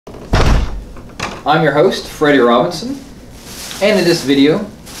I'm your host, Freddie Robinson, and in this video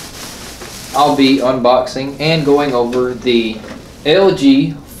I'll be unboxing and going over the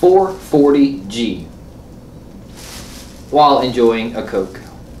LG 440G while enjoying a Coke.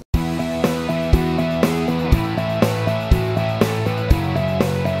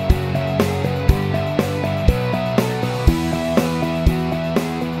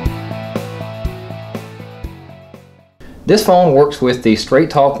 This phone works with the Straight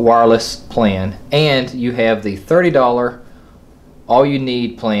Talk wireless plan, and you have the $30 all you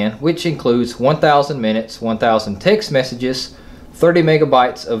need plan, which includes 1,000 minutes, 1,000 text messages, 30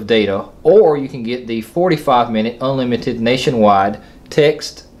 megabytes of data, or you can get the 45-minute unlimited nationwide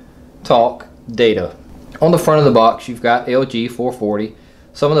text talk data. On the front of the box you've got LG 440,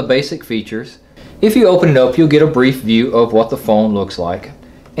 some of the basic features. If you open it up, you'll get a brief view of what the phone looks like,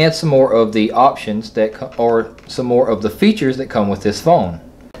 and some more of the options or some more of the features that come with this phone.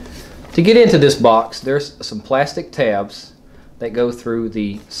 To get into this box, there's some plastic tabs that go through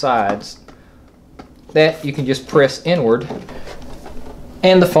the sides that you can just press inward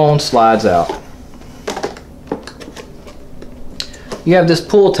and the phone slides out. You have this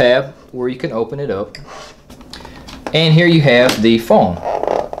pull tab where you can open it up, and here you have the phone.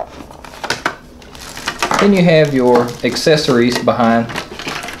 Then you have your accessories behind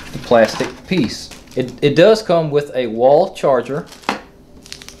plastic piece. It does come with a wall charger,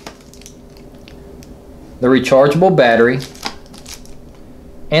 the rechargeable battery,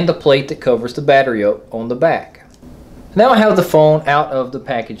 and the plate that covers the battery up on the back. Now I have the phone out of the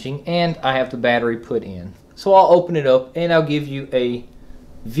packaging and I have the battery put in. So I'll open it up and I'll give you a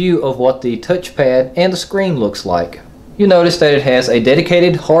view of what the touchpad and the screen looks like. You notice that it has a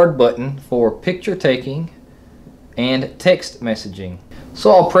dedicated hard button for picture taking and text messaging. So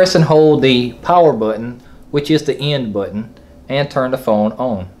I'll press and hold the power button, which is the end button, and turn the phone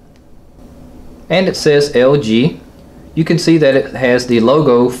on. And it says LG. You can see that it has the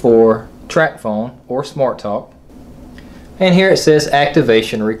logo for Tracfone or Smart Talk. And here it says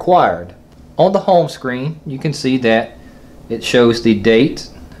activation required. On the home screen you can see that it shows the date,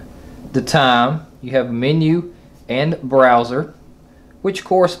 the time, you have menu and browser, which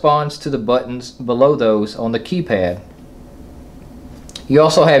corresponds to the buttons below those on the keypad. You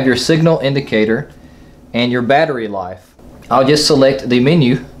also have your signal indicator and your battery life. I'll just select the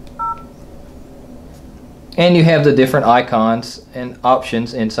menu, and you have the different icons and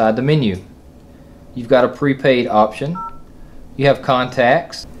options inside the menu. You've got a prepaid option, you have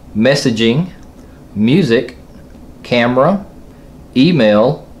contacts, messaging, music, camera,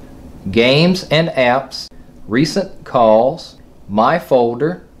 email, games and apps, recent calls, my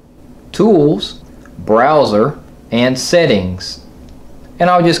folder, tools, browser, and settings. And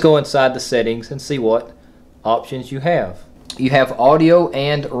I'll just go inside the settings and see what options you have. You have audio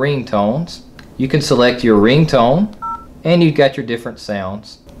and ringtones. You can select your ringtone, and you've got your different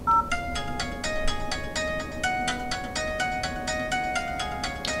sounds.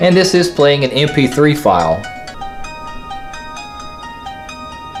 And this is playing an MP3 file.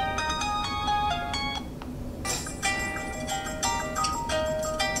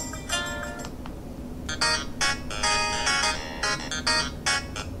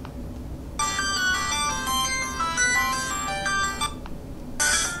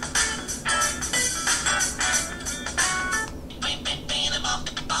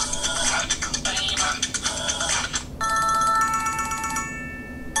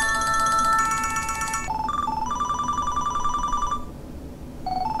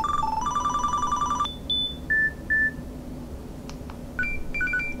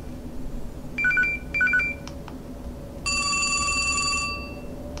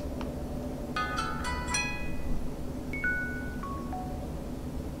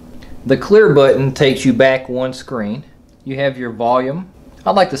 The clear button takes you back one screen. You have your volume.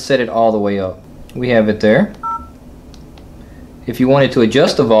 I'd like to set it all the way up. We have it there. If you wanted to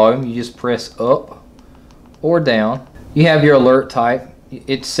adjust the volume, you just press up or down. You have your alert type.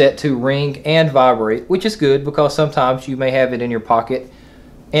 It's set to ring and vibrate, which is good because sometimes you may have it in your pocket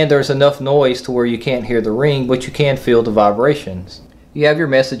and there's enough noise to where you can't hear the ring, but you can feel the vibrations. You have your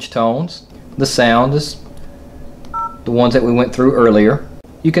message tones. The sound is the ones that we went through earlier.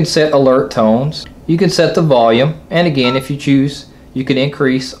 You can set alert tones. You can set the volume, and again, if you choose, you can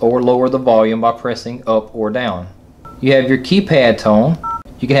increase or lower the volume by pressing up or down. You have your keypad tone.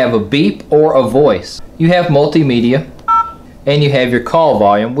 You can have a beep or a voice. You have multimedia, and you have your call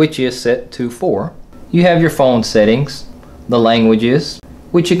volume, which is set to 4. You have your phone settings, the languages,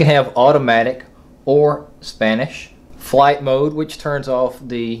 which you can have automatic or Spanish. Flight mode, which turns off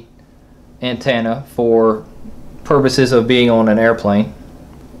the antenna for purposes of being on an airplane.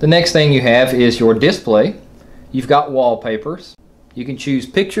 The next thing you have is your display. You've got wallpapers. You can choose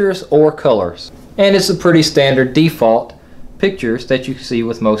pictures or colors. And it's a pretty standard default pictures that you see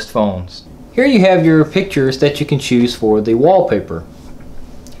with most phones. Here you have your pictures that you can choose for the wallpaper.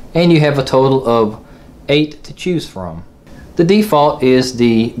 And you have a total of 8 to choose from. The default is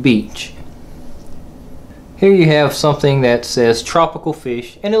the beach. Here you have something that says tropical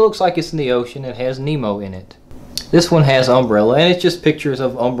fish, and it looks like it's in the ocean. It has Nemo in it. This one has umbrella, and it's just pictures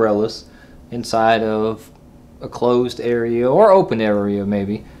of umbrellas inside of a closed area or open area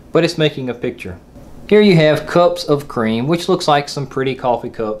maybe, but it's making a picture. Here you have cups of cream, which looks like some pretty coffee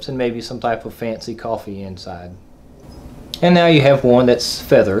cups and maybe some type of fancy coffee inside. And now you have one that's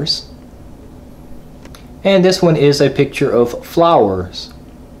feathers. And this one is a picture of flowers.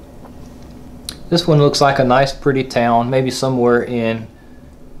 This one looks like a nice pretty town, maybe somewhere in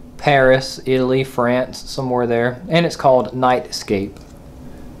Paris, Italy, France, somewhere there. And it's called Nightscape.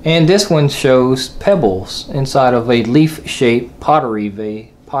 And this one shows pebbles inside of a leaf-shaped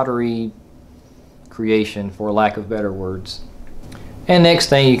pottery creation, for lack of better words. And next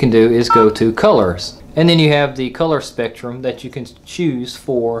thing you can do is go to colors. And then you have the color spectrum that you can choose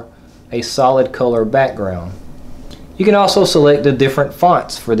for a solid color background. You can also select the different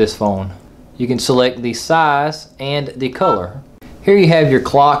fonts for this phone. You can select the size and the color. Here you have your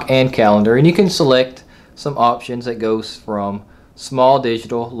clock and calendar, and you can select some options that goes from small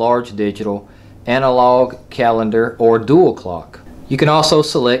digital, large digital, analog, calendar, or dual clock. You can also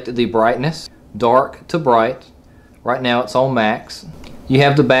select the brightness, dark to bright. Right now it's on max. You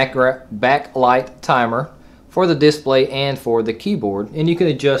have the backlight timer for the display and for the keyboard, and you can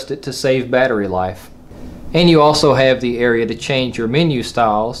adjust it to save battery life. And you also have the area to change your menu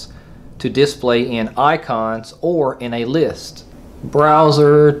styles to display in icons or in a list.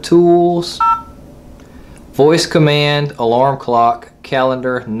 Browser, tools, voice command, alarm clock,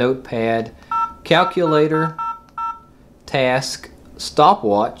 calendar, notepad, calculator, task,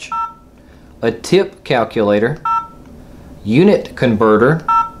 stopwatch, a tip calculator, unit converter,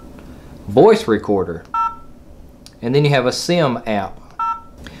 voice recorder, and then you have a SIM app.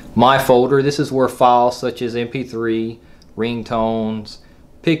 My folder, this is where files such as MP3, ringtones,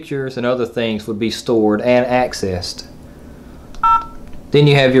 pictures, and other things would be stored and accessed. Then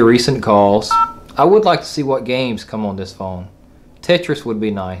you have your recent calls. I would like to see what games come on this phone. Tetris would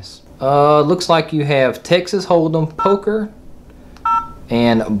be nice. Looks like you have Texas Hold'em Poker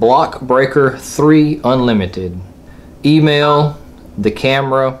and Block Breaker 3 Unlimited. Email, the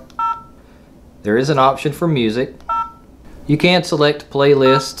camera. There is an option for music. You can select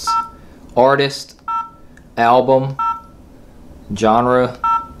playlists, artist, album, genre,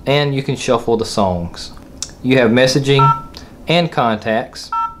 and you can shuffle the songs. You have messaging and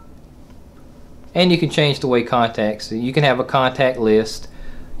contacts, and you can change the way contacts. You can have a contact list.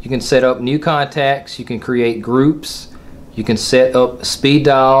 You can set up new contacts. You can create groups. You can set up speed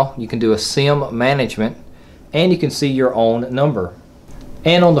dial. You can do a SIM management, and you can see your own number.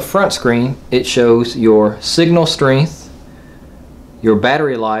 And on the front screen it shows your signal strength, your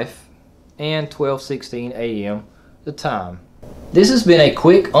battery life, and 12:16 a.m. the time. This has been a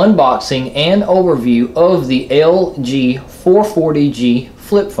quick unboxing and overview of the LG 440G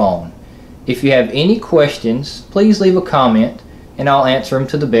flip phone. If you have any questions, please leave a comment and I'll answer them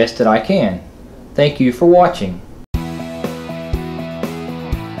to the best that I can. Thank you for watching.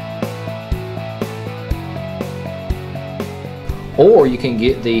 Or you can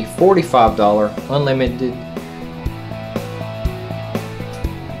get the $45 unlimited .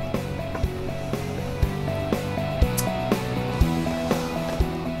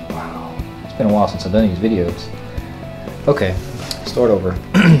 Wow, it's been a while since I've done these videos. Okay, start over.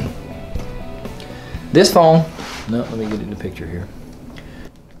 This phone, no, let me get in the picture here.